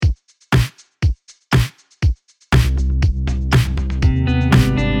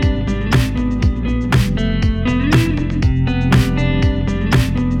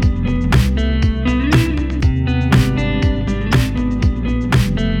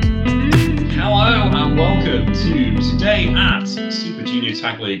today at Super Junior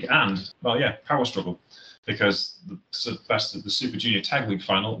Tag League and, well, yeah, Power Struggle, because the best of the Super Junior Tag League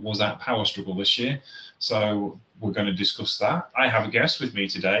final was at Power Struggle this year. So we're going to discuss that. I have a guest with me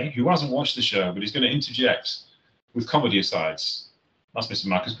today who hasn't watched the show, but he's going to interject with comedy asides. That's Mr.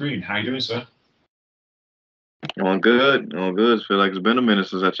 Marcus Green. How are you doing, sir? On good. I feel like it's been a minute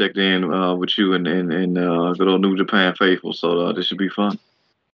since I checked in with you and good old New Japan faithful. So this should be fun.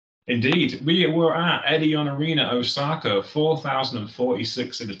 Indeed. We were at Edion Arena, Osaka,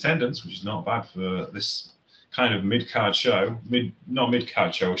 4,046 in attendance, which is not bad for this kind of mid-card show. A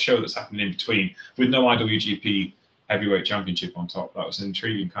show that's happening in between with no IWGP Heavyweight Championship on top. That was an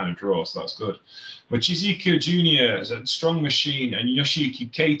intriguing kind of draw, so that's good. Mochizuki Jr., Strong Machine, and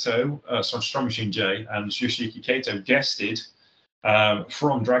Yoshiyuki Kato, Strong Machine J, and Yoshiyuki Kato guested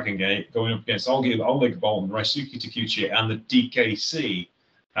from Dragon Gate, going up against Oleg Bolton, Ryusuke Taguchi, and the DKC.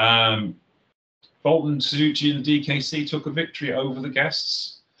 Bolton, Suzuki, and the DKC took a victory over the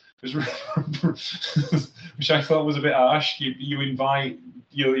guests, which I thought was a bit harsh. You invite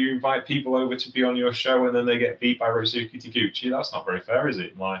people over to be on your show, and then they get beat by Ryusuke Taguchi. That's not very fair, is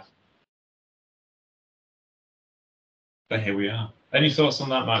it, in life? But here we are. Any thoughts on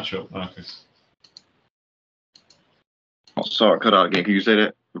that matchup, Marcus? Oh, sorry, cut out again. Can you say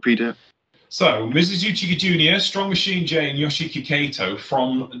that? Repeat that? So, Mizuzuki Jr., Strong Machine J, and Yoshiyuki Kato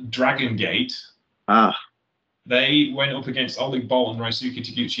from Dragon Gate. They went up against Oleg Bolton, Ryusuke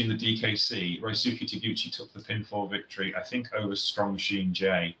Taguchi, and the DKC. Ryusuke Taguchi took the pinfall victory, I think, over Strong Machine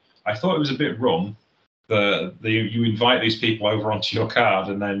J. I thought it was a bit rum that you invite these people over onto your card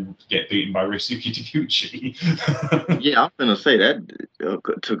and then get beaten by Ryusuke Taguchi. Yeah, I'm going to say that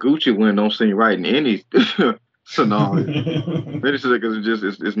Taguchi win don't seem right in any scenario. Because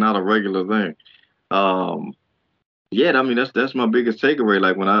it's not a regular thing. Yeah, I mean that's my biggest takeaway.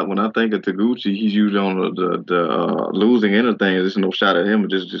 Like when I think of Taguchi, he's usually on the losing end of things. There's no shot at him.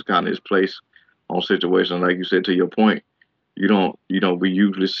 Just kind of his place on situations. Like you said, to your point, we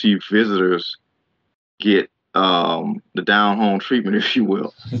usually see visitors get the down home treatment, if you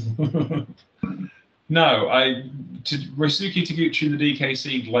will. No, Ryusuke Taguchi and the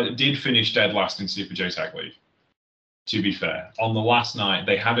DKC did finish dead last in Super J Tag League. To be fair, on the last night,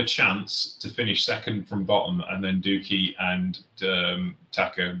 they had a chance to finish second from bottom, and then Dookie and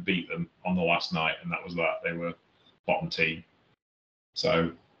Taka beat them on the last night, and that was that. They were bottom team.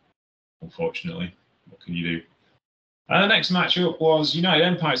 So, unfortunately, what can you do? And the next matchup was United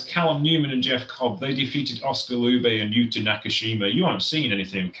Empire's Callum Newman and Jeff Cobb. They defeated Oscar Lube and Yuta Nakashima. You haven't seen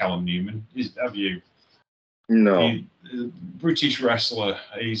anything of Callum Newman, have you? No. British wrestler.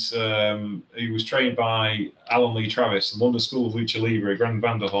 He was trained by Alan Lee Travis, the London School of Lucha Libre, Greg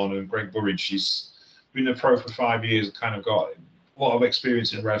Vanderhorn, and Greg Burridge. He's been a pro for 5 years, kind of got a lot of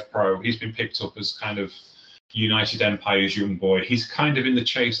experience in Rev Pro. He's been picked up as kind of United Empire's young boy. He's kind of in the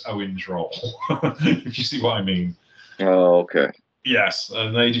Chase Owens role, if you see what I mean. Oh, okay. Yes,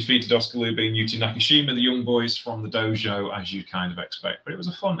 and they defeated Oscar Lube and Yuta Nakashima, the young boys from the dojo, as you'd kind of expect. But it was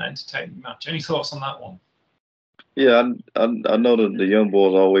a fun, entertaining match. Any thoughts on that one? Yeah, I know that the young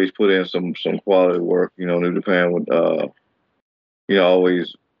boys always put in some quality work. New Japan would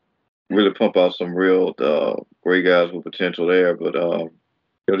always really pump out some real great guys with potential there. But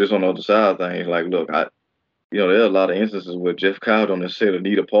just on the other side of things, like look, there are a lot of instances where Jeff Cobb don't necessarily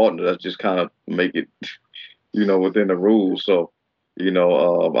need a partner. That's just kind of make it within the rules. So I don't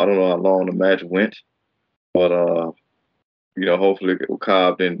know how long the match went, but hopefully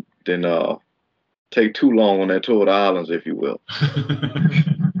Cobb didn't take too long on that tour of the islands, if you will.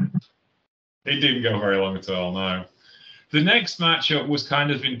 It didn't go very long at all, no. The next matchup was kind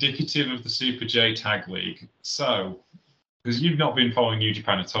of indicative of the Super J Tag League. So, because you've not been following New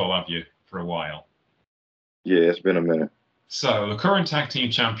Japan at all, have you, for a while? Yeah, it's been a minute. So, the current tag team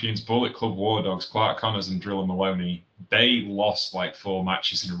champions, Bullet Club War Dogs, Clark Connors and Driller Maloney, they lost like 4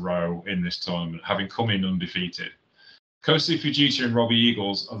 matches in a row in this tournament, having come in undefeated. Kosu Fujita and Robbie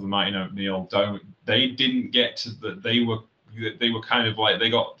Eagles of the Mighty No O'Neill they didn't get to they were kind of like, they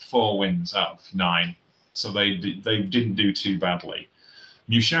got 4 wins out of 9, so they didn't do too badly.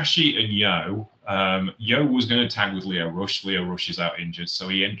 Musashi and Yo was going to tag with Leo Rush. Leo Rush is out injured, so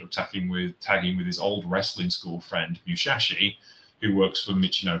he ended up tagging with his old wrestling school friend Musashi, who works for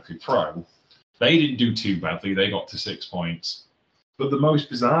Michinoku Pro. They didn't do too badly. They got to 6 points. But the most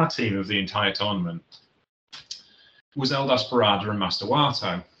bizarre team of the entire tournament was El Desperado and Master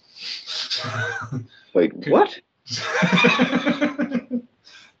Wato. Wait, what?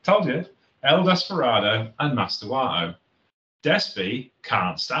 Told you. El Desperado and Master Wato. Despy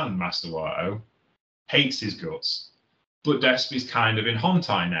can't stand Master Wato, hates his guts. But Despy's kind of in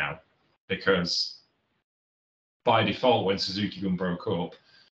Hontai now because by default, when Suzuki Gun broke up,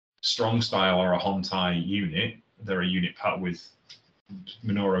 Strong Style are a Hontai unit. They're a unit part with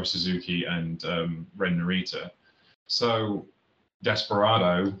Minoru Suzuki and Ren Narita. So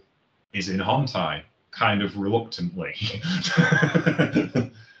Desperado is in Hontai, kind of reluctantly.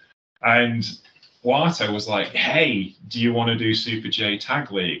 And Wato was like, hey, do you want to do Super J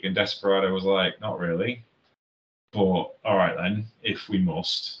Tag League? And Desperado was like, not really. But all right then, if we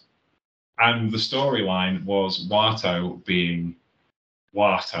must. And the storyline was Wato being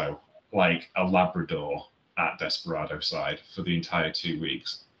Wato, like a Labrador at Desperado side for the entire 2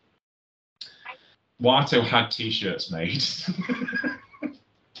 weeks. Wato had t-shirts made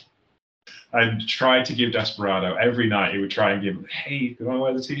and tried to give Desperado every night. He would try and give him, hey, do I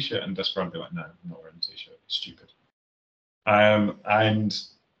wear the t-shirt? And Desperado would be like, no, I'm not wearing the t-shirt. It's stupid. And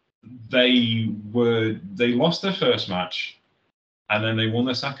they lost their first match, and then they won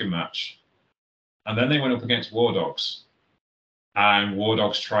their second match, and then they went up against War Dogs. And War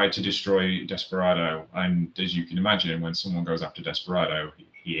Dogs tried to destroy Desperado. And as you can imagine, when someone goes after Desperado,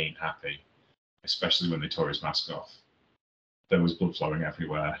 he ain't happy, especially when they tore his mask off. There was blood flowing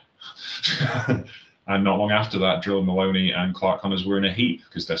everywhere. And not long after that, Drill Maloney and Clark Connors were in a heap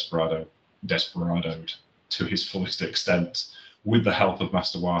because Desperadoed to his fullest extent with the help of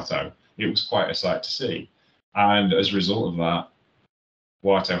Master Wato. It was quite a sight to see. And as a result of that,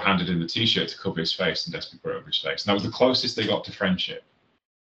 Wato handed in the t-shirt to cover his face and Despy put it over his face. And that was the closest they got to friendship.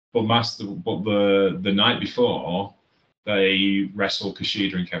 But the night before, they wrestled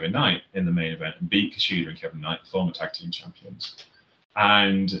Kushida and Kevin Knight in the main event and beat Kushida and Kevin Knight, former tag team champions.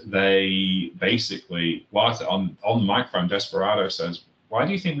 And they basically, Wato, on the microphone, Desperado says, why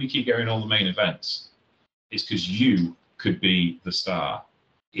do you think we keep going all the main events? It's because you could be the star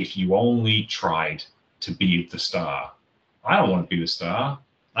if you only tried to be the star. I don't want to be the star.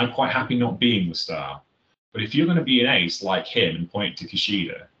 I'm quite happy not being the star. But if you're going to be an ace like him and point to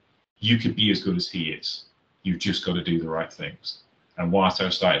Kushida, you could be as good as he is. You've just got to do the right things. And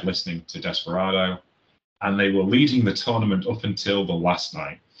Wato started listening to Desperado, and they were leading the tournament up until the last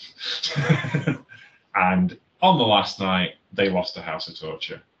night. And on the last night, they lost to House of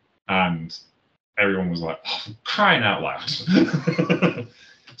Torture. And everyone was like, oh, crying out loud.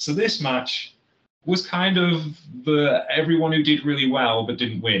 So this match was kind of the everyone who did really well but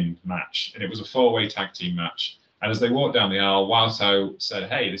didn't win match. And it was a 4-way tag team match. And as they walked down the aisle, Wato said,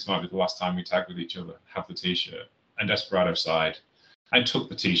 hey, this might be the last time we tag with each other. Have the t-shirt. And Desperado sighed and took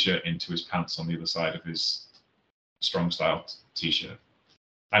the t-shirt into his pants on the other side of his Strong Style t-shirt.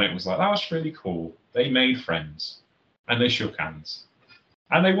 And it was like, that was really cool. They made friends. And they shook hands.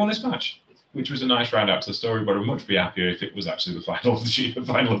 And they won this match, which was a nice round out to the story, but I would much be happier if it was actually the final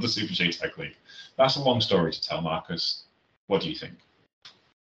of the Super J Tag League. That's a long story to tell, Marcus. What do you think?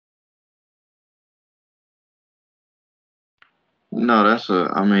 No,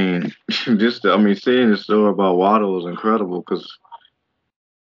 seeing the story about Waddle was incredible because,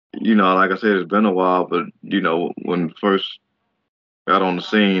 like I said, it's been a while, but, when first got on the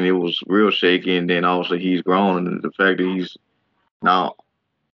scene, it was real shaky, and then obviously he's grown, and the fact that he's now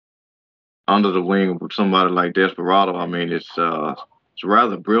under the wing of somebody like Desperado, it's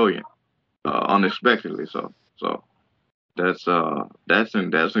rather brilliant, unexpectedly so. So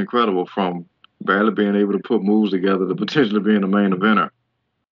that's incredible from barely being able to put moves together to potentially being the main eventer.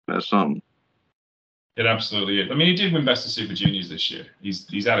 That's something. It absolutely is. I mean, he did win Best of Super Juniors this year.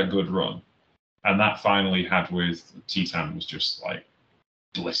 He's had a good run, and that final he had with Titan was just like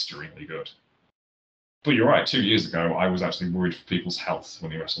blisteringly good. But you're right. 2 years ago, I was actually worried for people's health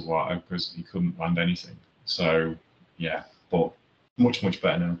when he wrestled Wato because he couldn't land anything. So yeah, but much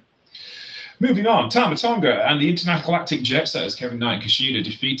better now. Moving on, Tama Tonga and the International Galactic Jet Setters Kevin Knight and Kushida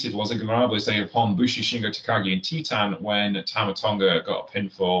defeated Los Ingobernables de Japón, Bushi, Shingo Takagi, and Titan when Tama Tonga got a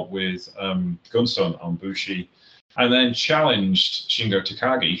pinfall with Gunstone on Bushi, and then challenged Shingo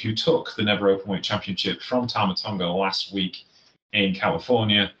Takagi, who took the Never Openweight Championship from Tama Tonga last week in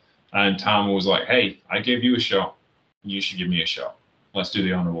California. And Tama was like, hey, I gave you a shot. You should give me a shot. Let's do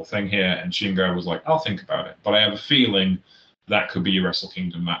the honorable thing here. And Shingo was like, I'll think about it. But I have a feeling that could be a Wrestle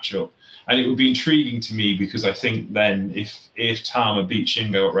Kingdom matchup. And it would be intriguing to me because I think then if Tama beat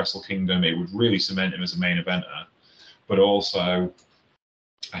Shingo at Wrestle Kingdom, it would really cement him as a main eventer. But also,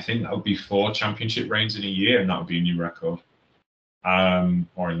 I think that would be 4 championship reigns in a year, and that would be a new record,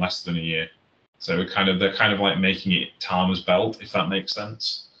 or in less than a year. So they're kind of like making it Tama's belt, if that makes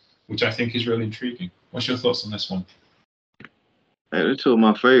sense, which I think is really intriguing. What's your thoughts on this one? Hey, they're two of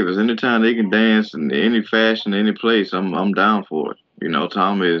my favorites. Anytime they can dance in any fashion, any place, I'm down for it.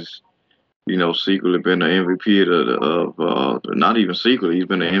 Tama is, secretly been the MVP of not even secretly, he's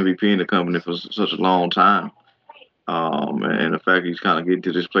been the MVP in the company for such a long time. And the fact he's kind of getting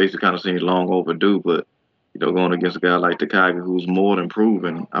to this place, it kind of seems long overdue. But going against a guy like Takagi, who's more than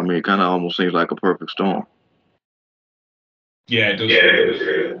proven, I mean, it kind of almost seems like a perfect storm. Yeah, it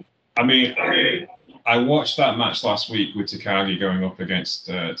does. I mean, I watched that match last week with Takagi going up against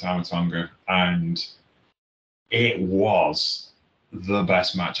Tama Tonga, and it was the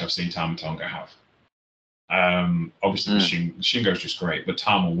best match I've seen Tama Tonga have. Obviously, Shingo's just great, but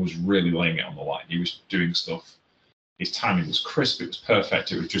Tama was really laying it on the line. He was doing stuff. His timing was crisp. It was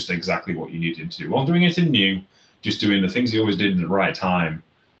perfect. It was just exactly what you needed him to do. Wasn't doing anything new, just doing the things he always did in the right time.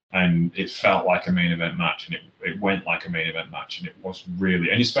 And it felt like a main event match, and it went like a main event match, and it was really,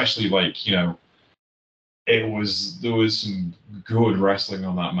 and especially like, there was some good wrestling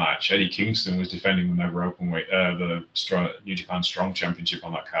on that match. Eddie Kingston was defending the Never Openweight, the New Japan Strong Championship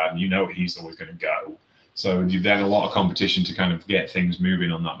on that card, and he's always going to go. So they had a lot of competition to kind of get things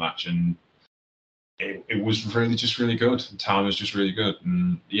moving on that match, and it was really just really good. Time was just really good,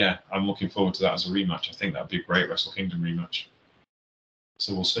 and yeah, I'm looking forward to that as a rematch. I think that'd be a great Wrestle Kingdom rematch.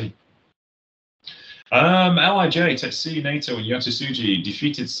 So we'll see. LIJ, Tetsuya Naito, and Yota Tsuji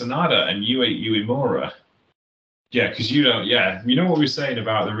defeated Sanada and Yue Uemura. Yeah, because you know what we were saying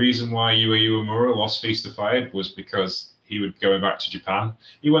about the reason why Yue Uemura lost Feast of Fire was because he would go back to Japan.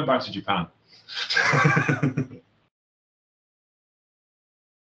 He went back to Japan.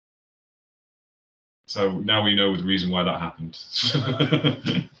 So now we know the reason why that happened.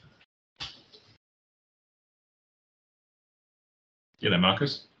 You there,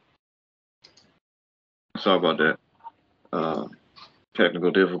 Marcus? Sorry about that.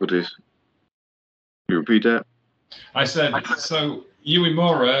 Technical difficulties. You repeat that? I said, so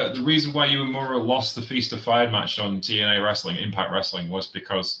Uemura, the reason why Uemura lost the Feast of Fire match on TNA Wrestling, Impact Wrestling, was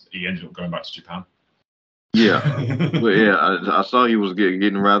because he ended up going back to Japan. Yeah. But yeah, I saw he was getting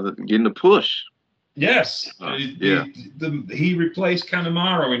the push. Yes. He replaced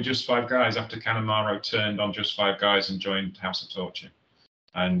Kanemaru in Just Five Guys after Kanemaru turned on Just Five Guys and joined House of Torture.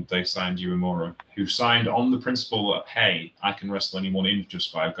 And they signed Uemura, who signed on the principle that, hey, I can wrestle anyone in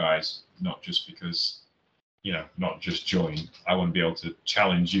Just Five Guys, not just because, not just join. I want to be able to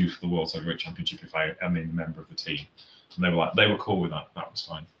challenge you for the World Heavyweight Championship if I am a member of the team. And they were cool with that. That was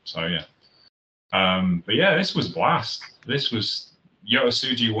fine. So, yeah. But yeah, this was a blast. This was Yota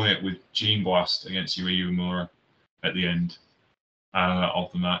Tsuji won it with Gene Blast against Yue Uemura at the end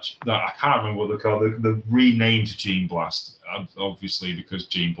of the match. I can't remember what they're called. The renamed Gene Blast, obviously, because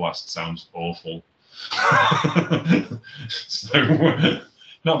Gene Blast sounds awful. So,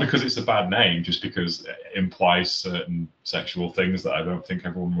 not because it's a bad name, just because it implies certain sexual things that I don't think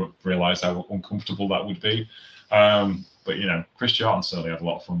everyone would realise how uncomfortable that would be. But Chris Charlton certainly had a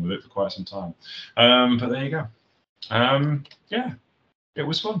lot of fun with it for quite some time. But there you go. Yeah, it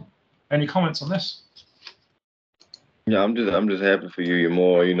was fun. Any comments on this? Yeah, I'm just happy for you.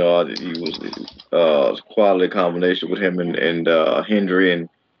 More, he was quality combination with him and Hendry and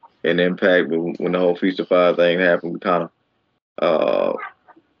Impact. But when the whole Feast of Fire thing happened, we kind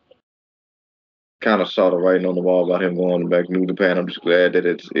of saw the writing on the wall about him going back to New Japan. I'm just glad that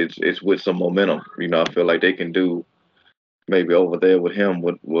it's with some momentum. I feel like they can do maybe over there with him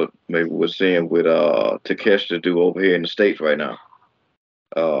what maybe we're seeing with Takeshita do over here in the States right now.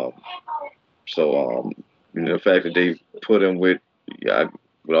 The fact that they put him with, I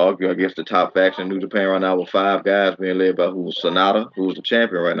would argue, I guess the top faction in New Japan right now with 5 guys being led by Sanada, who's the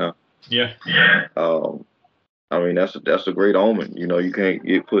champion right now. Yeah. I mean, that's a great omen. You can't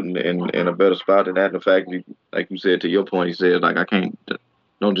get put in a better spot than that. The fact that, like you said, to your point, he said, like,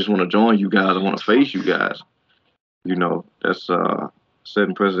 don't just want to join you guys, I want to face you guys. That's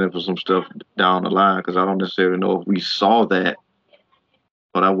setting precedent for some stuff down the line, because I don't necessarily know if we saw that,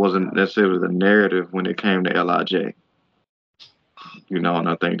 but that wasn't necessarily the narrative when it came to LIJ. And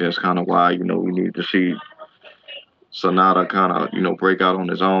I think that's kind of why, we need to see Sanada kind of, break out on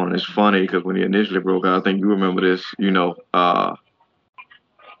his own. And it's funny because when he initially broke out, I think you remember this,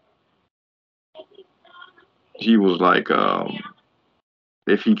 he was like,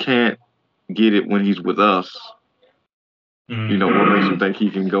 if he can't get it when he's with us, what makes him think he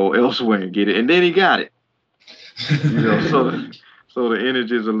can go elsewhere and get it? And then he got it. So the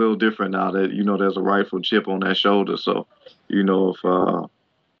energy is a little different now that, there's a rightful chip on that shoulder. So, if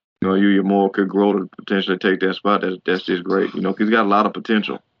Yuya Moore could grow to potentially take that spot, that's just great, because he's got a lot of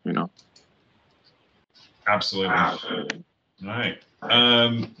potential, Absolutely. All right.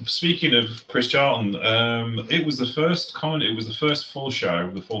 Speaking of Chris Charlton, it was the first full show,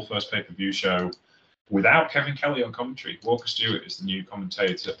 the full first pay-per-view show without Kevin Kelly on commentary. Walker Stewart is the new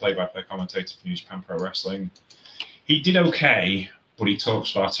commentator, play-by-play commentator for New Japan Pro Wrestling. He did okay, but he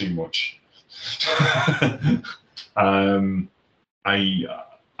talks far too much. I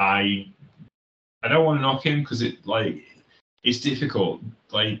I don't want to knock him because it's difficult.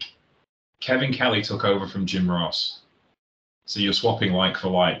 Like Kevin Kelly took over from Jim Ross, so you're swapping like for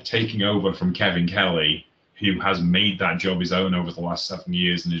like, taking over from Kevin Kelly, who has made that job his own over the last 7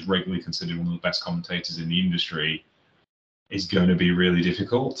 years and is regularly considered one of the best commentators in the industry, is going to be really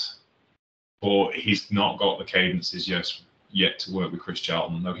difficult. But he's not got the cadences yet to work with Chris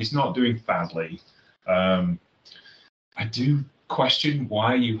Charlton, though he's not doing badly. I do question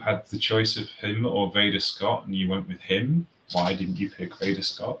why you had the choice of him or Vader Scott and you went with him. Why didn't you pick Vader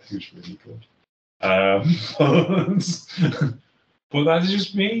Scott, who's really good? But that's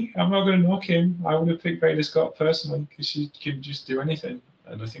just me. I'm not going to knock him. I would have picked Vader Scott personally because she can just do anything.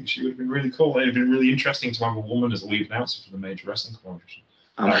 And I think she would have been really cool. It would have been really interesting to have a woman as a lead announcer for the major wrestling competition.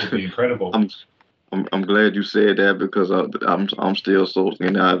 That would be incredible. I'm glad you said that because I'm still so,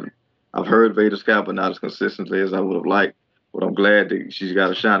 I've heard Vader Scott, but not as consistently as I would have liked. But I'm glad that she's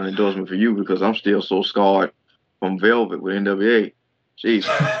got a shining endorsement for you because I'm still so scarred from Velvet with NWA. Jeez.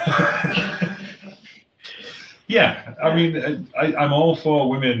 Yeah, I mean, I'm all for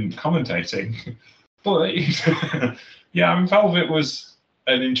women commentating, but yeah, I mean, Velvet was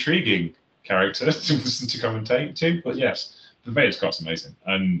an intriguing character to listen to commentate to. But yes, the Vader Scott's amazing,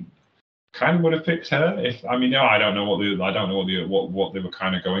 and kind of would have picked her if I mean, no, I don't know what they were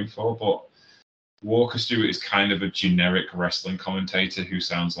kind of going for, but Walker Stewart is kind of a generic wrestling commentator who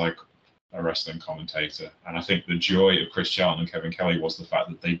sounds like a wrestling commentator. And I think the joy of Chris Charlton and Kevin Kelly was the fact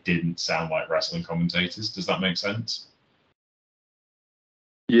that they didn't sound like wrestling commentators. Does that make sense?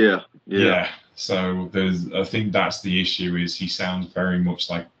 Yeah. So I think that's the issue. Is he sounds very much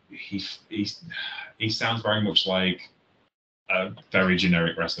like he sounds very much like a very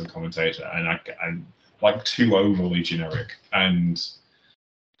generic wrestling commentator, and I like too overly generic. And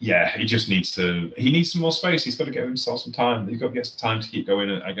yeah, he needs some more space. He's got to give himself some time. He's got to get some time to keep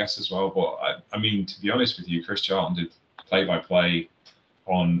going, I guess, as well. But I mean, to be honest with you, Chris Charlton did play-by-play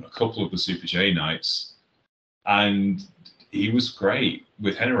on a couple of the Super J nights, and he was great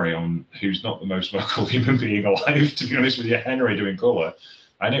with Henry on, who's not the most vocal human being alive, to be honest with you. Henry doing colour,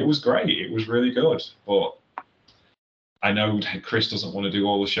 and it was great. It was really good. But I know Chris doesn't want to do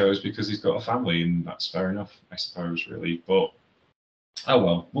all the shows because he's got a family, and that's fair enough, I suppose, really. But oh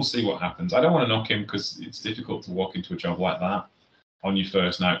well, we'll see what happens. I don't want to knock him because it's difficult to walk into a job like that on your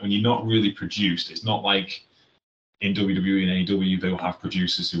first night when you're not really produced. It's not like in WWE and AEW they'll have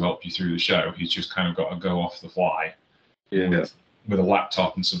producers who help you through the show. He's just kind of got to go off the fly with a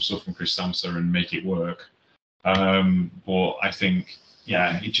laptop and some stuff from Chris Samsa and make it work. But I think,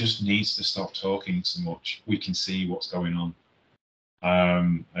 yeah, it just needs to stop talking so much. We can see what's going on,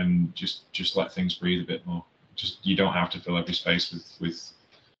 and just let things breathe a bit more. Just you don't have to fill every space with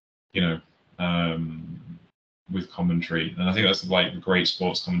commentary. And I think that's like the great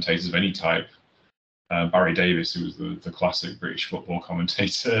sports commentators of any type. Barry Davis, who was the classic British football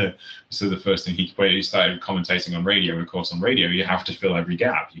commentator, so the first thing he started commentating on radio. And of course, on radio, you have to fill every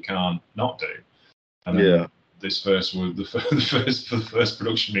gap. You can't not do. And then this first was the first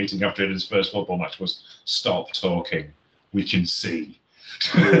production meeting after his first football match was stop talking. We can see.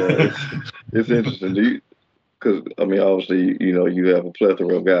 Yeah, it's interesting. Because, I mean, obviously, you have a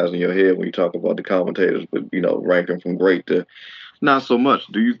plethora of guys in your head when you talk about the commentators, but, ranking from great to not so much.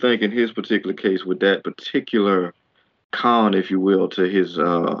 Do you think in his particular case, with that particular con, if you will, to his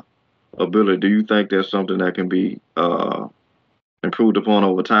ability, do you think there's something that can be improved upon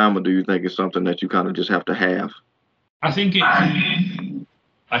over time, or do you think it's something that you kind of just have to have? I think it can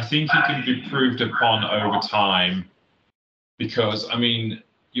be improved upon over time because, I mean,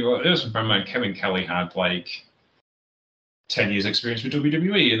 there's some friend of mine, Kevin Kelly, had like 10 years experience with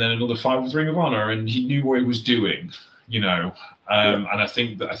WWE and then another 5 with Ring of Honor, and he knew what he was doing, And I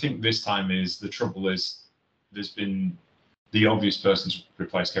think this time is the trouble is there's been the obvious person to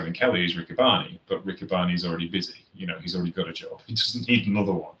replace Kevin Kelly is Ricky Barney, but Ricky Barney's already busy. He's already got a job. He doesn't need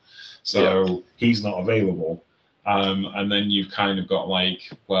another one, so he's not available. And then you've kind of got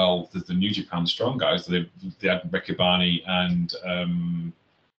the New Japan Strong guys. They had Ricky Barney and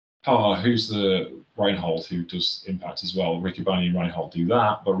who's the Reinhold who does Impact as well. Ricky Barney and Reinhold do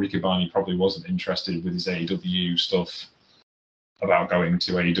that, but Ricky Barney probably wasn't interested with his AEW stuff about going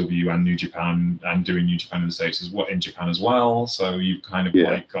to AEW and New Japan and doing New Japan in the States in Japan as well. So you've kind of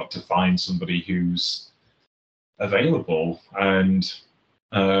got to find somebody who's available, and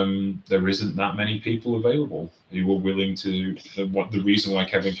there isn't that many people available who were willing to. The reason why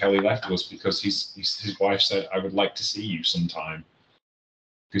Kevin Kelly left was because his wife said, "I would like to see you sometime."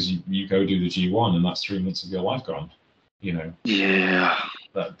 Because you go do the G1 and that's 3 months of your life gone, Yeah.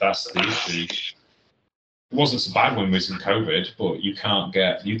 That's the issue. It wasn't so bad when we was in COVID, but you can't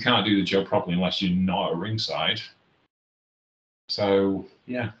do the job properly unless you're not at ringside. So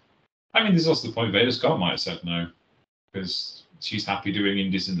yeah, I mean, there's also the point Vader Scott might have said no because she's happy doing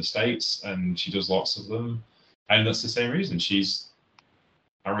indies in the States and she does lots of them, and that's the same reason she's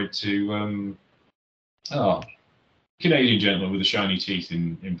married to Canadian gentleman with the shiny teeth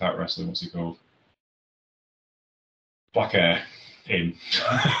in Impact Wrestling. What's he called? Black hair. Him.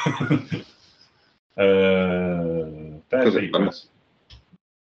 Because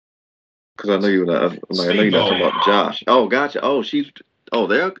I know you're not. I know you're not talking about Josh. Oh, gotcha. Oh,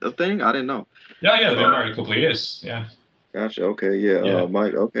 they're a thing. I didn't know. Yeah, they've been married a couple of years. Yeah. Gotcha. Okay. Yeah.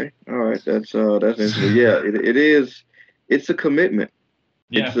 Mike. Okay. All right. That's interesting. Yeah. It is. It's a commitment.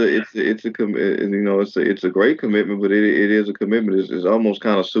 Yeah. It's a it's a great commitment, but it is a commitment. It's almost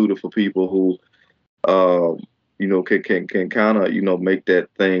kind of suited for people who can kind of make that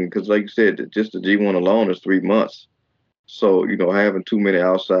thing, because like you said, just the G1 alone is 3 months. So having too many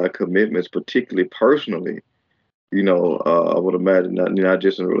outside commitments, particularly personally, I would imagine not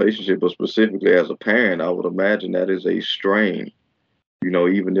just in a relationship, but specifically as a parent, I would imagine that is a strain.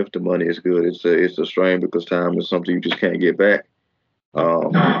 Even if the money is good, it's a strain because time is something you just can't get back.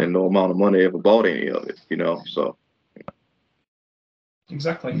 And no amount of money ever bought any of it. So.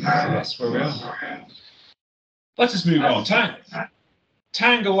 Exactly. So that's where we are. Let us move on.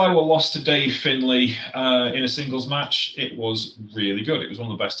 Tanga Loa lost to Dave Finlay in a singles match. It was really good. It was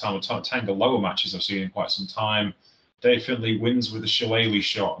one of the best Tanga Loa matches I've seen in quite some time. Dave Finlay wins with a shillelagh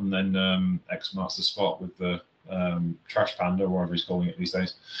shot, and then X marks the spot with the trash panda, or whatever he's calling it these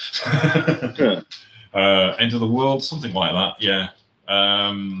days. End of the world, something like that. Yeah.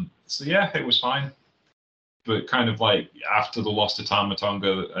 So yeah, it was fine. But kind of like after the loss to Tama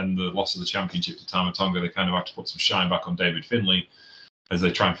Tonga and the loss of the championship to Tama Tonga, they kind of have to put some shine back on David Finlay as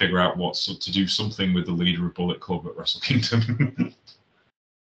they try and figure out to do something with the leader of Bullet Club at Wrestle Kingdom.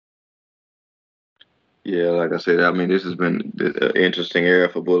 Yeah, like I said, I mean, this has been an interesting era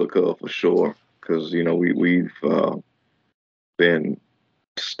for Bullet Club for sure, because we've been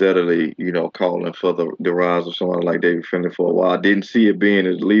steadily calling for the rise of someone like David Finlay for a while. I didn't see it being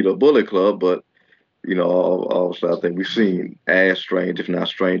as leader of Bullet Club, but obviously I think we've seen as strange, if not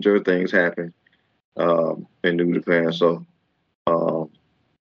stranger, things happen in New Japan. So I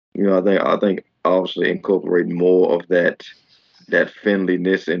think obviously incorporating more of that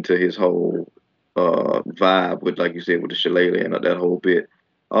Finlayness into his whole vibe with, like you said, with the shillelagh and that whole bit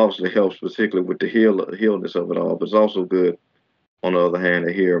obviously helps, particularly with the heelness of it all. But it's also good, on the other hand,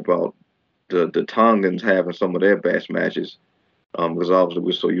 to hear about the Tongans having some of their best matches, because obviously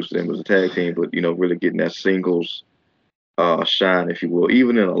we're so used to them as a tag team, but really getting that singles shine, if you will,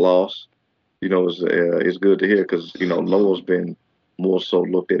 even in a loss, is good to hear, because Noah's been more so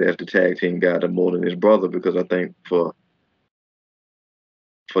looked at as the tag team guy more than his brother, because I think for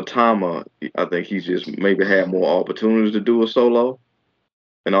Tama, I think he's just maybe had more opportunities to do a solo,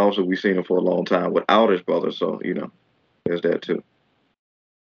 and also we've seen him for a long time without his brother, so there's that too.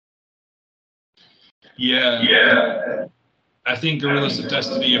 Yeah. I think Gorillas of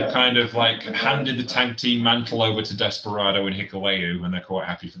Destiny have kind of like handed the tag team mantle over to Desperado and Hikuleo, and they're quite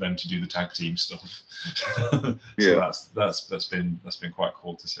happy for them to do the tag team stuff. So that's been quite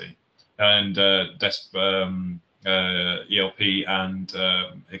cool to see. And ELP and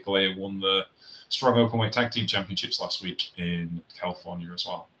Hikuleo won the Strong Openweight Tag Team Championships last week in California as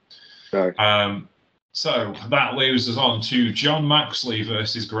well. Okay. So that leaves us on to John Moxley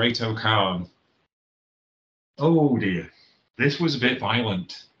versus Great-O-Khan. Oh dear. This was a bit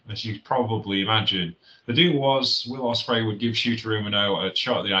violent, as you probably imagine. The deal was Will Ospreay would give Shota Umino a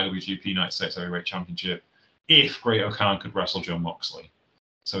shot at the IWGP United States Heavyweight Championship if Great-O-Khan could wrestle John Moxley.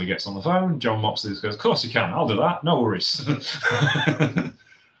 So he gets on the phone. John Moxley goes, "Of course you can. I'll do that. No worries." The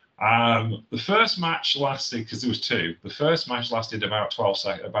first match lasted, because there was two. The first match lasted about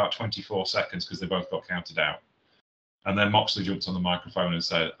 24 seconds because they both got counted out. And then Moxley jumped on the microphone and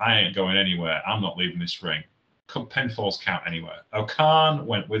said, "I ain't going anywhere. I'm not leaving this ring. Pinfalls count anywhere." O'Khan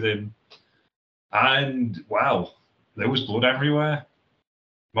went with him, and wow, there was blood everywhere.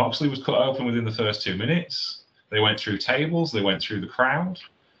 Moxley was cut open within the first 2 minutes. They went through tables, they went through the crowd.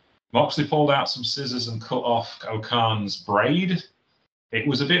 Moxley pulled out some scissors and cut off O'Khan's braid. It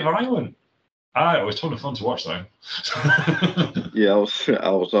was a bit violent. It was a ton of fun to watch, though. Yeah, I was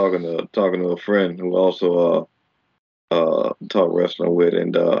talking to a friend who also talk wrestling with,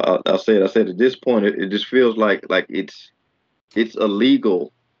 and I said at this point it just feels like it's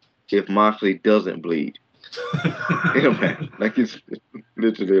illegal if Moxley doesn't bleed. Man, like it's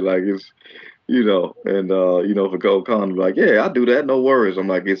literally like it's and for O'Connor, like, yeah, I do that, no worries. I'm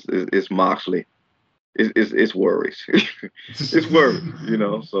like, it's Moxley. it's worries. It's worries, you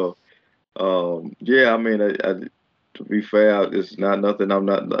know. So yeah, I mean, to be fair, it's not nothing. I'm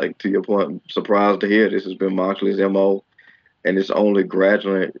not like to your point, surprised to hear this has been Moxley's MO, and it's only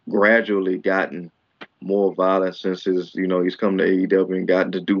gradually gotten more violent since he's come to AEW and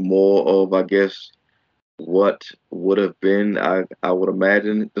gotten to do more of, I guess, what would have been, I would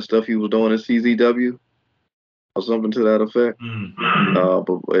imagine, the stuff he was doing in CZW or something to that effect.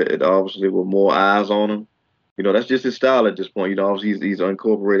 But it obviously with more eyes on him. That's just his style at this point. Obviously he's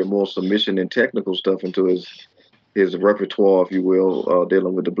incorporated more submission and technical stuff into his repertoire, if you will,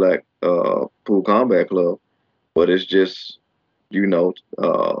 dealing with the Blackpool Combat Club. But it's just,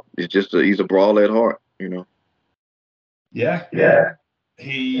 he's a brawler at heart. Yeah.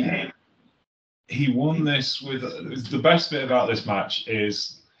 He won this with the best bit about this match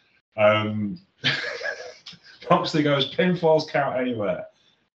is Moxley goes pinfalls count anywhere,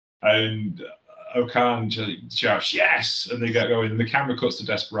 and Okan shouts yes, and they get going, and the camera cuts to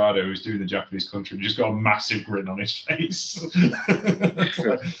Desperado, who's doing the Japanese country, and just got a massive grin on his face.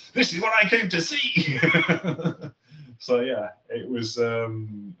 Like, this is what I came to see. So yeah, it was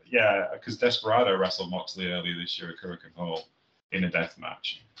because Desperado wrestled Moxley earlier this year at Hurricane Hall in a death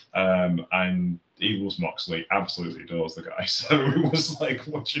match. And Eagles Moxley absolutely adores the guy. So it was like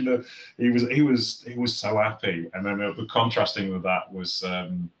watching he was so happy. And then the contrasting with that was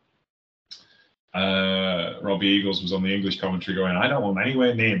Robbie Eagles was on the English commentary going, I don't want him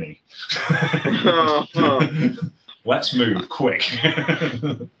anywhere near me. Let's move quick.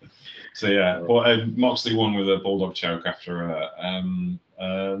 So yeah, but Moxley won with a bulldog choke after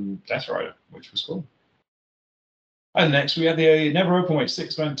Death Rider, which was cool. And next we had the Never Openweight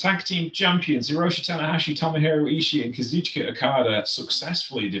six-man tag team champions Hiroshi Tanahashi, Tomohiro Ishii, and Kazuchika Okada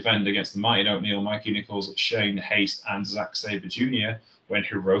successfully defend against the Mighty O'Neil, Mikey Nichols, Shane Haste, and Zack Sabre Jr. when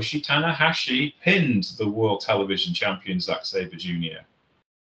Hiroshi Tanahashi pinned the World Television Champion Zack Sabre Jr.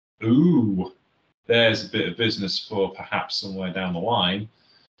 Ooh, there's a bit of business for perhaps somewhere down the line.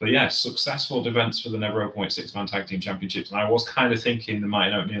 But yes, successful defense for the Never Openweight six-man tag team championships. And I was kind of thinking the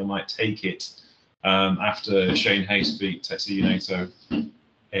Mighty O'Neil might take it after Shane Haste beat Tetsuya Naito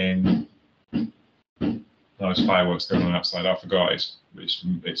in... it's fireworks going on outside. I forgot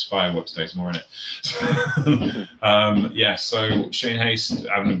it's fireworks day tomorrow, isn't it? So Shane Haste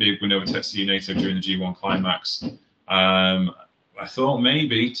having a big win over Tetsuya Naito during the G1 Climax. I thought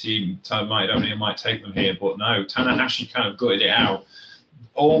maybe Team Mighty O'Neil might take them here, but no, Tanahashi kind of gutted it out.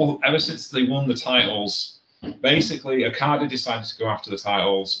 Ever since they won the titles, basically Okada decided to go after the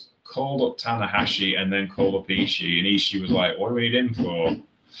titles, called up Tanahashi, and then called up Ishii, and Ishii was like, "What do we need him for?"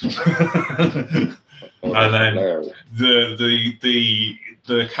 And then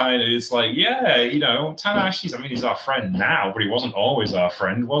the kind of, it's like, Tanahashi's, he's our friend now, but he wasn't always our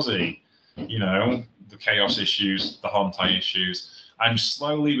friend, was he? The chaos issues, the Hontai issues. And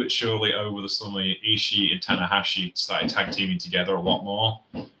slowly but surely over the summer, Ishii and Tanahashi started tag teaming together a lot more,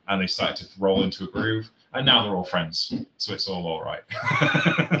 and they started to roll into a groove. And now they're all friends, so it's all right.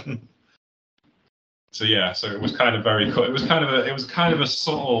 So it was kind of very cool. It was kind of a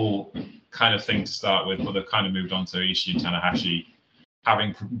subtle kind of thing to start with, but they've kind of moved on to Ishii and Tanahashi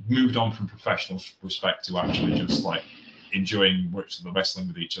having moved on from professional respect to actually just like enjoying the wrestling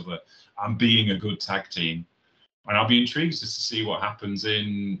with each other and being a good tag team. And I'll be intrigued just to see what happens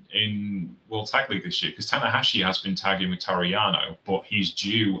in World Tag League this year, because Tanahashi has been tagging with Toru Yano, but he's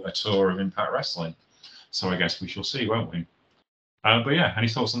due a tour of Impact Wrestling. So I guess we shall see, won't we? But yeah, any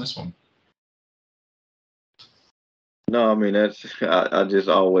thoughts on this one? No, I just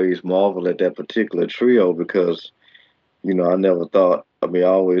always marvel at that particular trio because, I never thought, I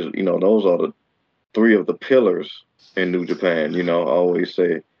always, those are the three of the pillars in New Japan. I always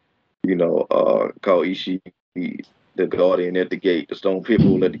say, call Ishii the guardian at the gate, the Stone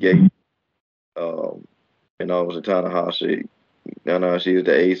Pitbull at the gate. And obviously Tanahashi is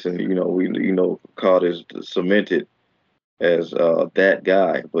the ace, and Carter is cemented as that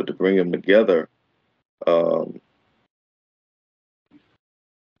guy. But to bring them together,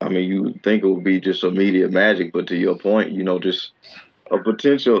 you would think it would be just immediate magic, but to your point, just a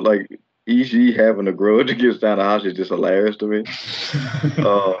potential like Ishii having a grudge against Tanahashi is just hilarious to me.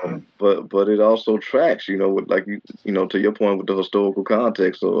 But it also tracks, with to your point with the historical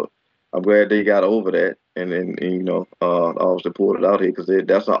context. So I'm glad they got over that and obviously pulled it out here because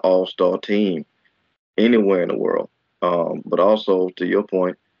that's an all-star team anywhere in the world. But also to your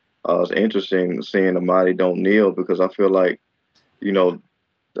point, it's interesting seeing the Mighty Don't Kneel because I feel like, even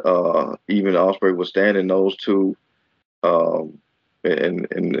Ospreay was standing those two, and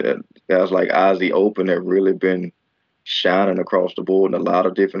guys like Ozzy Open have really been shining across the board in a lot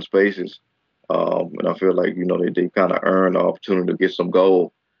of different spaces. And I feel like, they kind of earned the opportunity to get some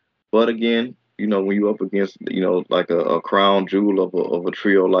gold. But again, when you up against, like a crown jewel of a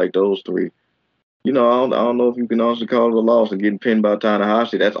trio like those three, I don't know if you can also call it a loss and getting pinned by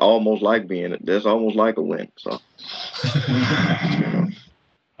Tanahashi. That's almost like a win. So,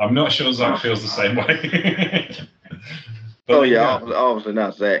 I'm not sure Zach feels the same way. But yeah, obviously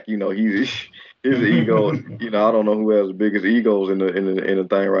not Zach. His ego. I don't know who has the biggest egos in the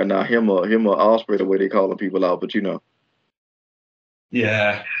thing right now. Him or Osprey, the way they calling people out. But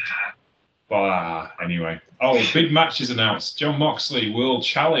Yeah. Anyway. Oh, big match is announced. Jon Moxley will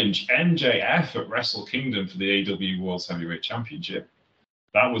challenge MJF at Wrestle Kingdom for the AEW World Heavyweight Championship.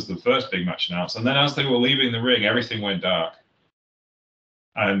 That was the first big match announced. And then as they were leaving the ring, everything went dark.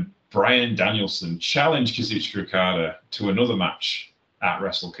 And Bryan Danielson challenged Kazuchika Okada to another match at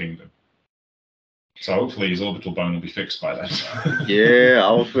Wrestle Kingdom. So hopefully his orbital bone will be fixed by then. Yeah,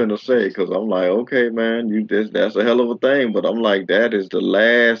 I was finna say, because I'm like, okay, man, that's a hell of a thing. But I'm like, that is the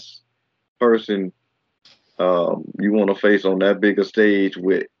last person you want to face on that bigger stage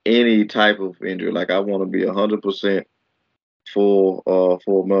with any type of injury. Like, I want to be 100% full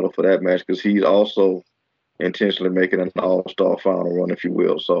metal for that match, because he's also intentionally making an all-star final run, if you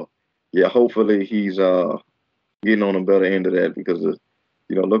will. So, yeah, hopefully he's getting on a better end of that, because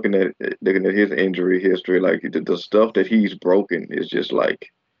looking at his injury history, like the stuff that he's broken is just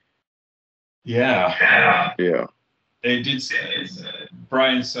like, yeah. It did say,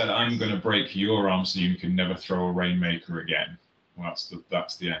 Brian said, "I'm going to break your arm so you can never throw a Rainmaker again." Well,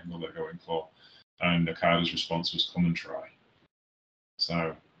 that's the angle they're going for. And Okada's response was, "Come and try."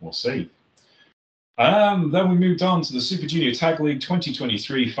 So we'll see. Then we moved on to the Super Junior Tag League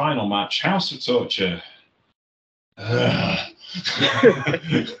 2023 final match, House of Torture.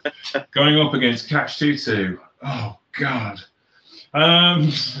 Going up against Catch 22. Oh, God.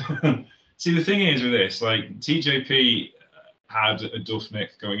 See, the thing is with this, like, TJP had a duff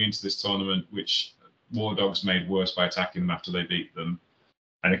nick going into this tournament, which War Dogs made worse by attacking them after they beat them.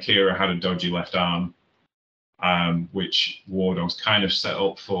 And Akira had a dodgy left arm, which War Dogs kind of set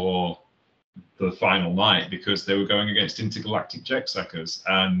up for the final night, because they were going against intergalactic jetsuckers,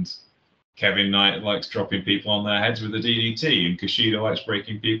 and Kevin Knight likes dropping people on their heads with a DDT, and Kushida likes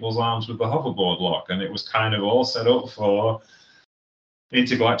breaking people's arms with the hoverboard lock, and it was kind of all set up for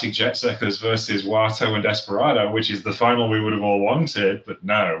intergalactic jetsuckers versus Wato and Desperado, which is the final we would have all wanted, but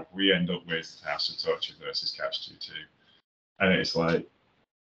no, we end up with House of Torture versus Catch 22. And it's like,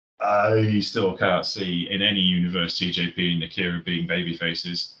 I still can't see in any universe TJP and Akira being baby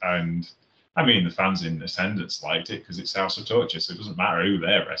faces, and I mean, the fans in attendance liked it because it's House of Torture, so it doesn't matter who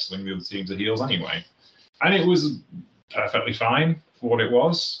they're wrestling. The other teams are heels anyway. And it was perfectly fine for what it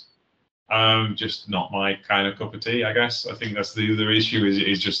was. Just not my kind of cup of tea, I guess. I think that's the other issue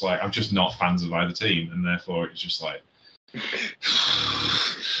is just like, I'm just not fans of either team, and therefore it's just like,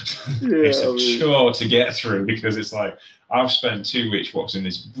 it's a chore to get through, because it's like, I've spent 2 weeks watching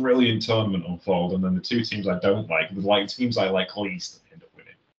this brilliant tournament unfold, and then the two teams I don't like, the teams I like least, end up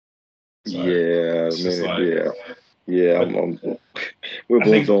winning. So, we're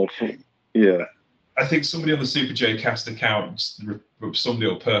both on. Yeah. I think somebody on the Super J cast account summed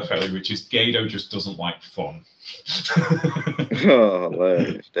it up perfectly, which is Gato just doesn't like fun. Oh,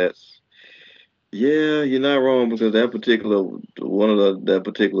 hilarious. You're not wrong, because that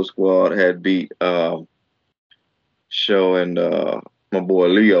particular squad had beat Show and my boy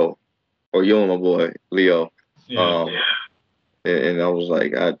Leo, or Yo and my boy Leo. And I was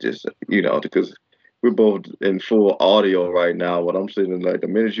like, I just, because we're both in full audio right now, but I'm sitting like, the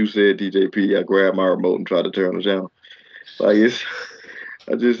minute you said TJP, I grabbed my remote and tried to turn it down. Like,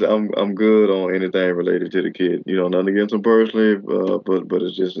 I'm good on anything related to the kid. Nothing against him personally, but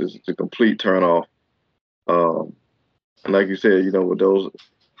it's a complete turn off. And like you said, with those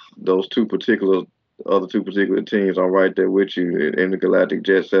other two particular teams, I'm right there with you. In the Galactic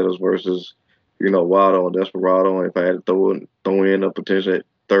Jet Setters versus, Wado and Desperado. And if I had to throw in a potential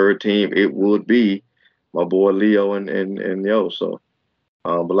third team, it would be my boy Leo and Yo. So,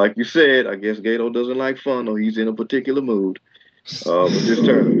 but like you said, I guess Gato doesn't like fun, or he's in a particular mood with this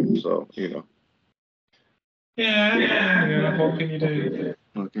tournament. So, Yeah. What can you do?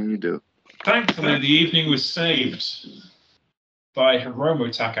 What can you do? Thankfully, the evening was saved by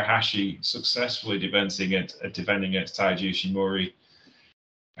Hiromu Takahashi successfully defending against Taiji Ishimori.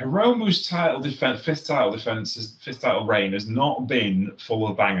 Hiromu's fifth title reign has not been full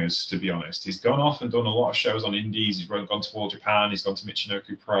of bangers, to be honest. He's gone off and done a lot of shows on indies. He's gone to All Japan. He's gone to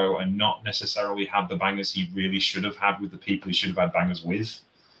Michinoku Pro, and not necessarily had the bangers he really should have had with the people he should have had bangers with.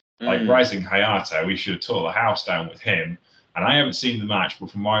 Like Rising Hayato, we should have tore the house down with him. And I haven't seen the match,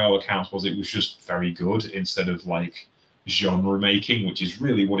 but from my all accounts, it was just very good instead of like genre making, which is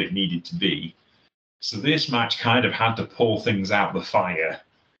really what it needed to be. So this match kind of had to pull things out the fire.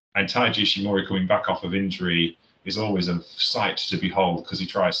 And Taiji Ishimori coming back off of injury is always a sight to behold because he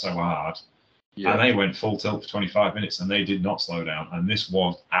tries so hard. Yeah. And they went full tilt for 25 minutes and they did not slow down. And this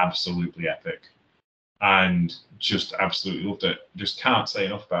was absolutely epic. And just absolutely loved it. Just can't say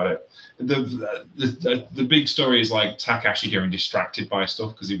enough about it. The big story is like Takahashi getting distracted by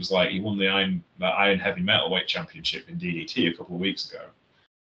stuff because he won the Iron Heavy Metalweight Championship in DDT a couple of weeks ago.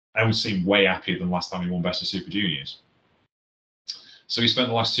 I would seem way happier than last time he won Best of Super Juniors. So he spent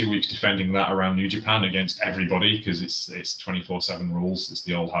the last 2 weeks defending that around New Japan against everybody because it's 24/7 rules. It's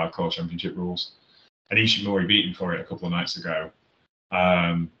the old hardcore championship rules. And Ishimori beat him for it a couple of nights ago.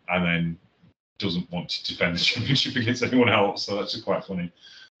 And then doesn't want to defend the championship against anyone else. So that's just quite funny.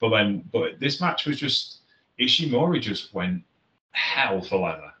 But this match was just, Ishimori just went hell for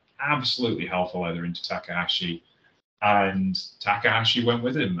leather. Absolutely hell for leather into Takahashi. And Takahashi went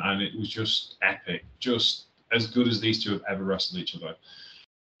with him. And it was just epic. Just as good as these two have ever wrestled each other.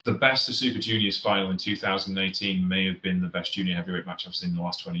 The Best of Super Juniors final in 2018 may have been the best junior heavyweight match I've seen in the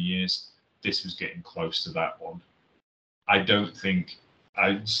last 20 years. This was getting close to that one. I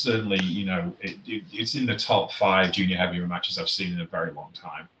certainly, it's in the top 5 junior heavyweight matches I've seen in a very long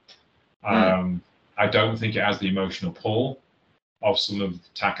time. I don't think it has the emotional pull of some of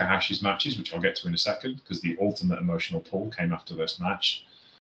Takahashi's matches, which I'll get to in a second, because the ultimate emotional pull came after this match.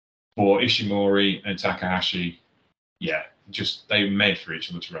 For Ishimori and Takahashi, just they were made for each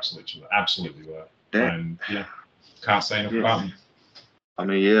other to wrestle each other. Absolutely were. And can't say enough about them. I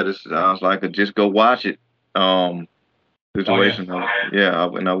mean, this sounds like just go watch it. Situation.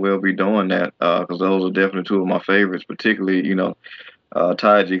 And I will be doing that because those are definitely two of my favorites, particularly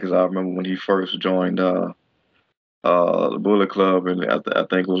Taiji, because I remember when he first joined the Bullet Club, and I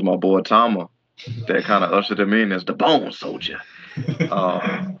think it was my boy Tama that kind of ushered him in as the Bone Soldier.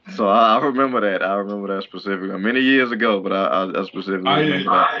 So I remember that. I remember that specifically many years ago, but I specifically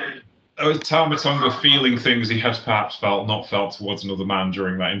remember that. I was Tama Tonga feeling things he has perhaps not felt towards another man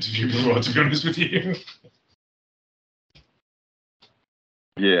during that interview before, to be honest with you.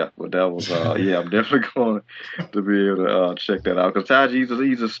 Yeah, but that was I'm definitely going to be able to check that out because Taiji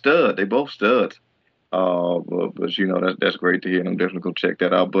he's a stud. They both studs. But that's great to hear, and I'm definitely going to check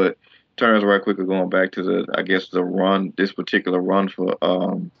that out. But turns right quickly going back to this particular run for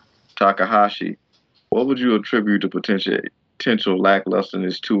Takahashi. What would you attribute the potential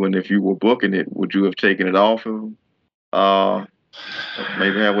lacklusterness to, and if you were booking it, would you have taken it off of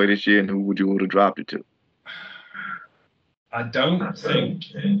maybe halfway this year, and who would you have dropped it to? I don't think.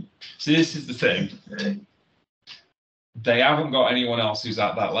 See, this is the thing. They haven't got anyone else who's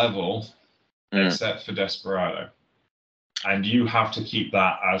at that level except for Desperado. And you have to keep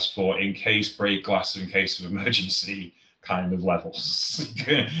that as for in case break glass, in case of emergency kind of levels.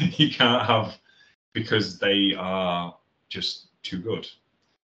 You can't have, because they are just too good.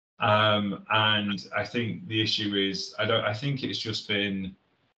 And I think the issue is, I think it's just been,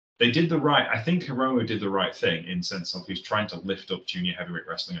 I think Hiromu did the right thing in the sense of he's trying to lift up junior heavyweight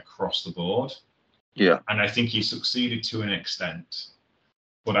wrestling across the board. Yeah. And I think he succeeded to an extent.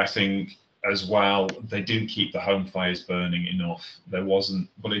 But I think as well, they didn't keep the home fires burning enough. There wasn't,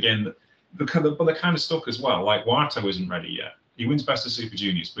 but again, they're kind of stuck as well. Like Wato isn't ready yet. He wins Best of Super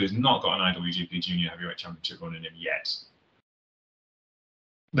Juniors, but he's not got an IWGP Junior Heavyweight Championship running him yet.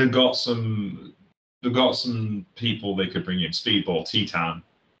 They've got some people they could bring in, Speedball, Titan,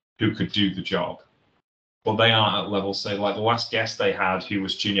 who could do the job. But they aren't at level, say, like the last guest they had, who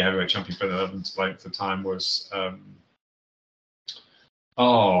was Junior Heavyweight Champion for the length of time, was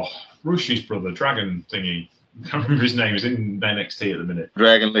Rushi's brother, Dragon thingy. I can't remember his name. He's in NXT at the minute.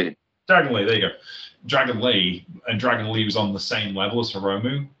 Dragon Lee, there you go. Dragon Lee was on the same level as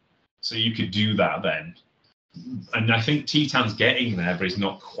Hiromu. So you could do that then. And I think Titan's getting there, but he's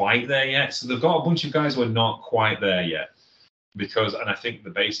not quite there yet. So they've got a bunch of guys who are not quite there yet. And I think the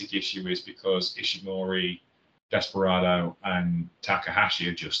basic issue is because Ishimori, Desperado, and Takahashi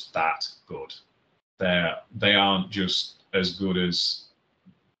are just that good. They aren't just as good as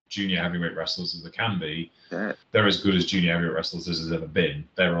junior heavyweight wrestlers as they can be. Yeah. They're as good as junior heavyweight wrestlers as there's ever been.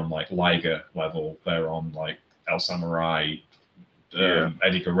 They're on like Liger level. They're on like El Samurai,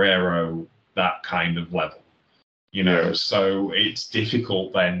 Eddie Guerrero, that kind of level. So it's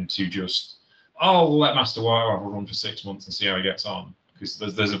difficult then to just, we'll let Master Wire have a run for 6 months and see how he gets on. Because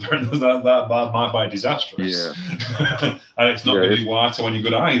that might be disastrous. Yeah. And it's not going to be Wato any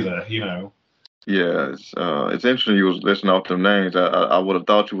good either, Yeah, it's interesting you was listening off them names. I would have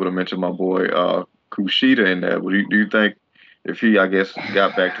thought you would have mentioned my boy Kushida in there. Do you think if he, I guess,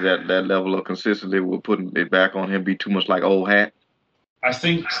 got back to that level of consistency, would putting it back on him be too much like old hat? I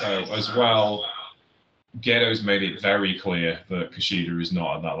think so as well. Ghetto's made it very clear that Kushida is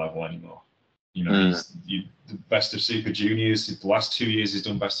not at that level anymore. You know, he's the best of Super Juniors. The last 2 years he's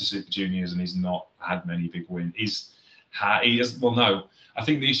done best of Super Juniors, and he's not had many big wins. He has, well, no. I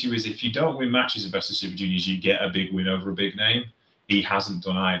think the issue is if you don't win matches at best of Super Juniors, you get a big win over a big name. He hasn't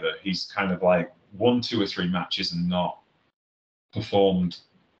done either. He's kind of like won 2 or 3 matches and not performed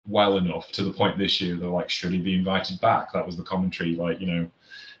well enough to the point this year they're like, should he be invited back? That was the commentary, like, you know.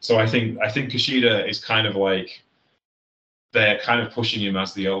 So I think Kushida is kind of like they're kind of pushing him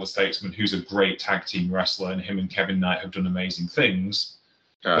as the older statesman who's a great tag team wrestler, and him and Kevin Knight have done amazing things.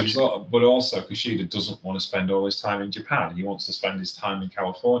 Gotcha. But also Kushida doesn't want to spend all his time in Japan. He wants to spend his time in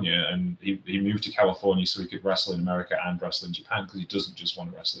California, and he moved to California so he could wrestle in America and wrestle in Japan because he doesn't just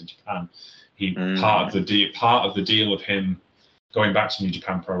want to wrestle in Japan. Part of the deal of him going back to New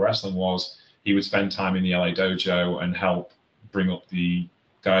Japan Pro Wrestling was he would spend time in the LA dojo and help bring up the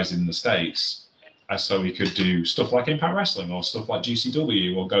guys in the States, so he could do stuff like Impact Wrestling or stuff like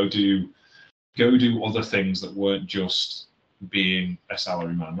GCW, or go do other things that weren't just being a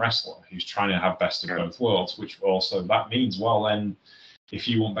salaryman wrestler. He was trying to have best of both worlds, which also that means, well, then if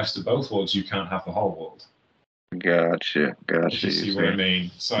you want best of both worlds, you can't have the whole world. Gotcha. If you see what I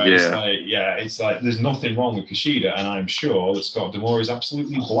mean. So it's like there's nothing wrong with Kushida, and I'm sure that Scott D'Amore is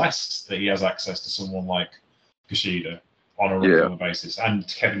absolutely blessed that he has access to someone like Kushida on a regular basis, and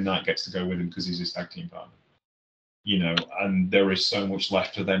Kevin Knight gets to go with him because he's his tag team partner. You know, and there is so much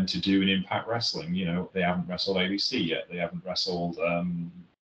left for them to do in Impact Wrestling. You know, they haven't wrestled ABC yet. They haven't wrestled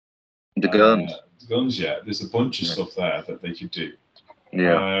the Guns yet. There's a bunch of stuff there that they could do.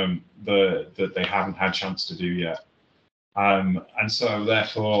 Yeah. That they haven't had chance to do yet. And so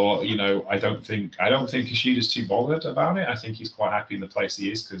therefore, you know, I don't think Kushida's too bothered about it. I think he's quite happy in the place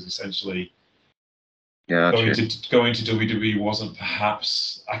he is because essentially going to WWE wasn't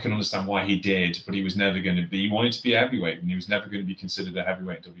perhaps, I can understand why he did, but he was never going to be. He wanted to be a heavyweight, and he was never going to be considered a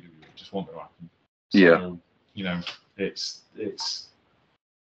heavyweight in WWE. It just wasn't going to happen. So, you know,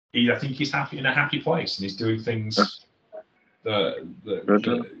 I think he's happy in a happy place, and he's doing things that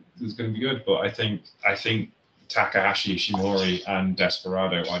is going to be good. But I think Takahashi, Ishimori, and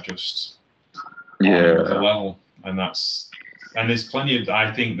Desperado are just on another level, and there's plenty of.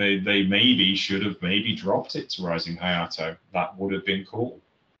 I think they maybe should have dropped it to Rising Hayato. That would have been cool,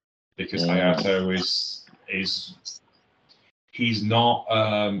 because Hayato is he's not.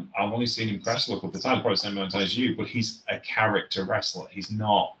 I've only seen him wrestle a couple of times, probably the same amount of times as you, but he's a character wrestler. He's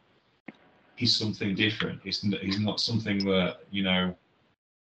not. He's something different. He's not something that, you know,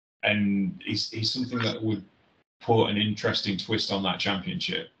 and he's something that would put an interesting twist on that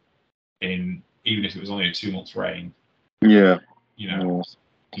championship, even if it was only a 2-month reign. Yeah. You know.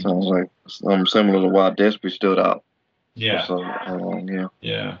 Sounds like similar to why Despy stood out. Yeah. So long,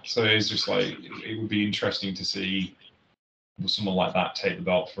 yeah. So it's just like it would be interesting to see someone like that take the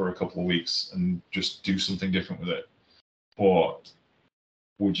belt for a couple of weeks and just do something different with it. But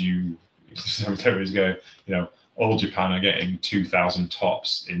would you? There is go. You know, All Japan are getting 2,000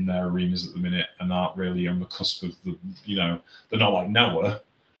 tops in their arenas at the minute, and aren't really on the cusp of the. You know, they're not like Noah.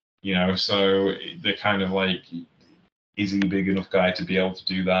 You know, so they're kind of like, is he a big enough guy to be able to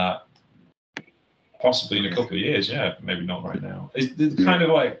do that? Possibly in a couple of years, yeah. Maybe not right now. It's kind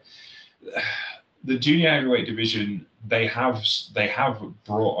of like the junior heavyweight division. They have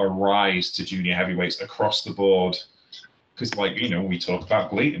brought a rise to junior heavyweights across the board. Because, like, you know, we talk about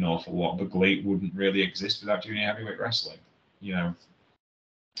GLEAT an awful lot, but GLEAT wouldn't really exist without junior heavyweight wrestling, you know.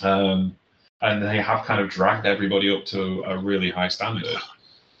 And they have kind of dragged everybody up to a really high standard.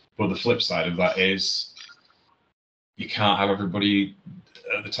 But the flip side of that is you can't have everybody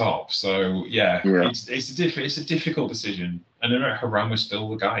at the top. So it's a difficult decision. And then Hiromu's still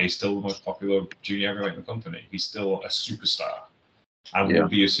the guy. He's still the most popular junior heavyweight in the company. He's still a superstar, and will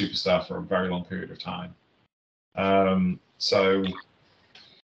be a superstar for a very long period of time. So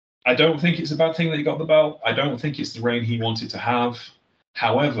I don't think it's a bad thing that he got the belt. I don't think it's the reign he wanted to have.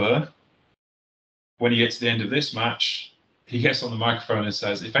 However, when he gets to the end of this match, he gets on the microphone and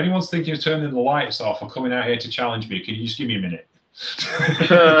says, if anyone's thinking of turning the lights off or coming out here to challenge me, can you just give me a minute?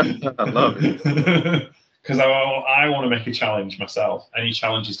 I love it. Because I want to make a challenge myself. And he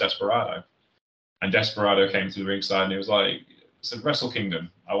challenges Desperado. And Desperado came to the ringside and he was like, said, Wrestle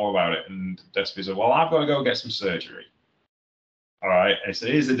Kingdom, what about it? And Despy said, well, I've got to go get some surgery. All right. And so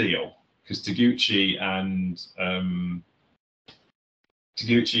here's the deal. Because Taguchi and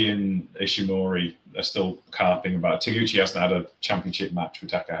Ishimori are still carping about it. Taguchi hasn't had a championship match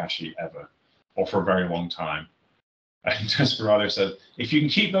with Takahashi ever, or for a very long time. And Desperado said, if you can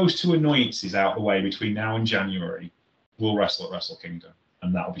keep those two annoyances out of the way between now and January, we'll wrestle at Wrestle Kingdom,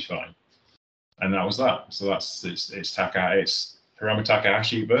 and that'll be fine. And that was that. So it's Hiromu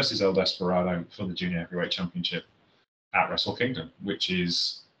Takahashi versus El Desperado for the Junior Heavyweight Championship at Wrestle Kingdom, which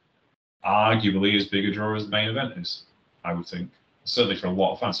is arguably as big a draw as the main event is, I would think. Certainly for a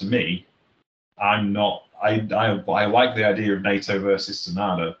lot of fans. For me, I'm not. I like the idea of Naito versus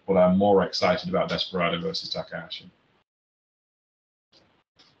Sanada, but I'm more excited about Desperado versus Takahashi.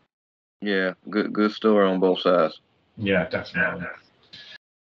 Yeah, good story on both sides. Yeah, definitely.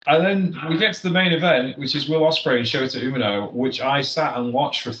 And then we get to the main event, which is Will Ospreay and Shota Umino, which I sat and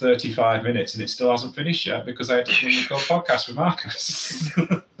watched for 35 minutes, and it still hasn't finished yet because I had to record a podcast with Marcus.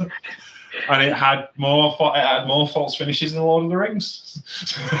 And it had more false finishes than Lord of the Rings.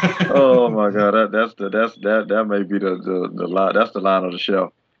 Oh my God, that may be the line. That's the line of the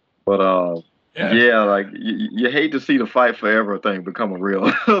show. But yeah, like you hate to see the fight forever thing become a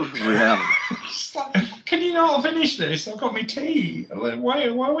real reality. Can you not finish this? I've got my tea.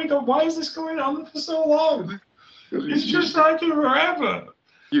 Why is this going on for so long? It's just taking forever.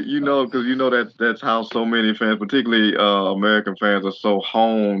 Because you know that's how so many fans, particularly American fans, are so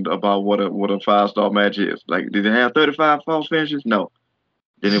honed about what a 5-star match is. Like, did it have 35 false finishes? No.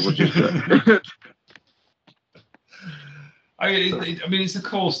 Then it was just good. I mean, it's a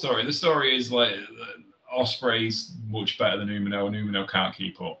cool story. The story is like Ospreay's much better than Umino, and Umino can't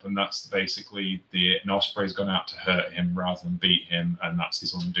keep up, and that's basically and Ospreay's gone out to hurt him rather than beat him, and that's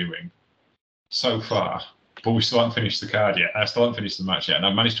his undoing so far. But we still haven't finished the card yet. I still haven't finished the match yet, and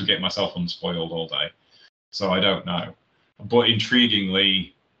I've managed to get myself unspoiled all day, so I don't know. But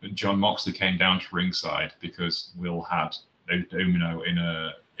intriguingly, John Moxley came down to ringside because Will had Umino in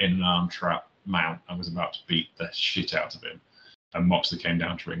an arm trap mount and was about to beat the shit out of him. And Moxley came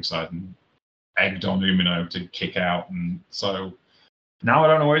down to ringside and egged on Umino to kick out. And so now I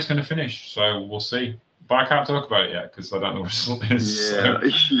don't know where it's going to finish. So we'll see. But I can't talk about it yet because I don't know what the result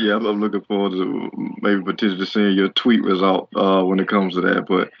is. Yeah, I'm looking forward to maybe potentially seeing your tweet result when it comes to that.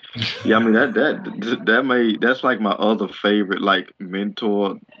 But yeah, I mean that's like my other favorite like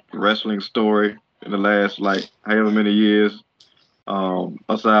mentor wrestling story in the last like however many years.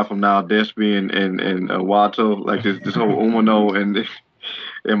 Aside from now Despy and Wato, like this whole Umino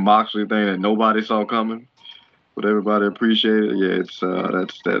and Moxley thing that nobody saw coming, but everybody appreciated. Yeah, it's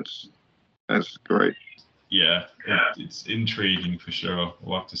that's great. Yeah, it's intriguing for sure.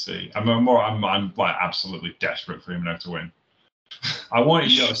 We'll have to see. I'm like absolutely desperate for Umino to win. I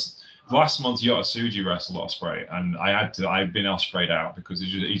wanted last month Yota Tsuji wrestled Ospreay, and I've been Ospreyed out because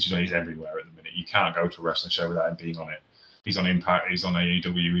he's everywhere at the minute. You can't go to a wrestling show without him being on it. He's on Impact, he's on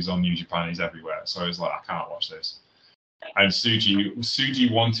AEW, he's on New Japan, he's everywhere. So it's like I can't watch this. And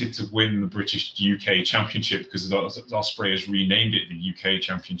Tsuji wanted to win the British UK Championship because Ospreay has renamed it the UK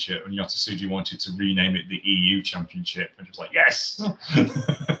Championship, and Yota Tsuji wanted to rename it the EU Championship, and it was like yes,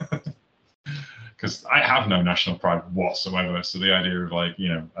 because I have no national pride whatsoever. So the idea of like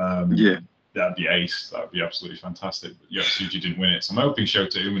that'd be ace. That would be absolutely fantastic. But Yota Tsuji didn't win it, so I'm hoping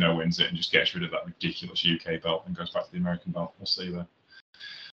Shota Umino wins it and just gets rid of that ridiculous UK belt and goes back to the American belt. We'll see there.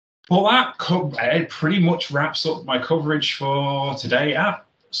 Well, that pretty much wraps up my coverage for today at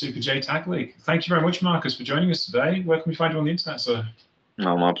Super J Tag League. Thank you very much, Marcus, for joining us today. Where can we find you on the internet, sir?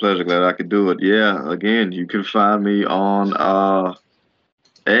 Oh, my pleasure. Glad I could do it. Yeah, again, you can find me on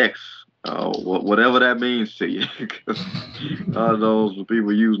X, whatever that means to you. Those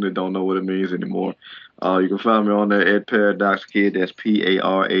people using it don't know what it means anymore. You can find me on there at Paradox Kid. That's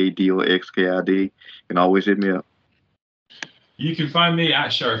PARADOXKID. You can always hit me up. You can find me at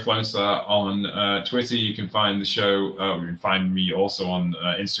Sheriff Lone Star on Twitter. You can find the show. You can find me also on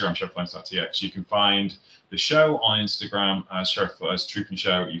Instagram, Sheriff Lone Star TX. You can find the show on Instagram as Trooping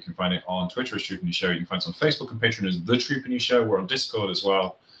Show. You can find it on Twitter as Trooping Show. You can find us on Facebook and Patreon as The Trooping Show. We're on Discord as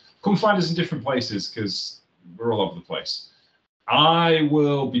well. Come find us in different places because we're all over the place. I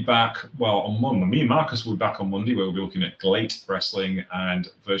will be back, on Monday. Me and Marcus will be back on Monday where we'll be looking at GLEAT Wrestling and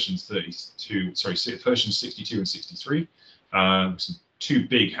versions 62 and 63. Some two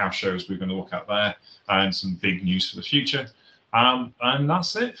big house shows we're going to look at there and some big news for the future. And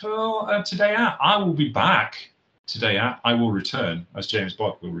that's it for Today At. I will be back Today At. I will return, as James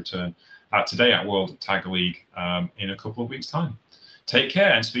Block will return, at Today At World Tag League in a couple of weeks' time. Take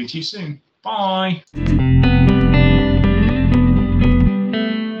care and speak to you soon. Bye.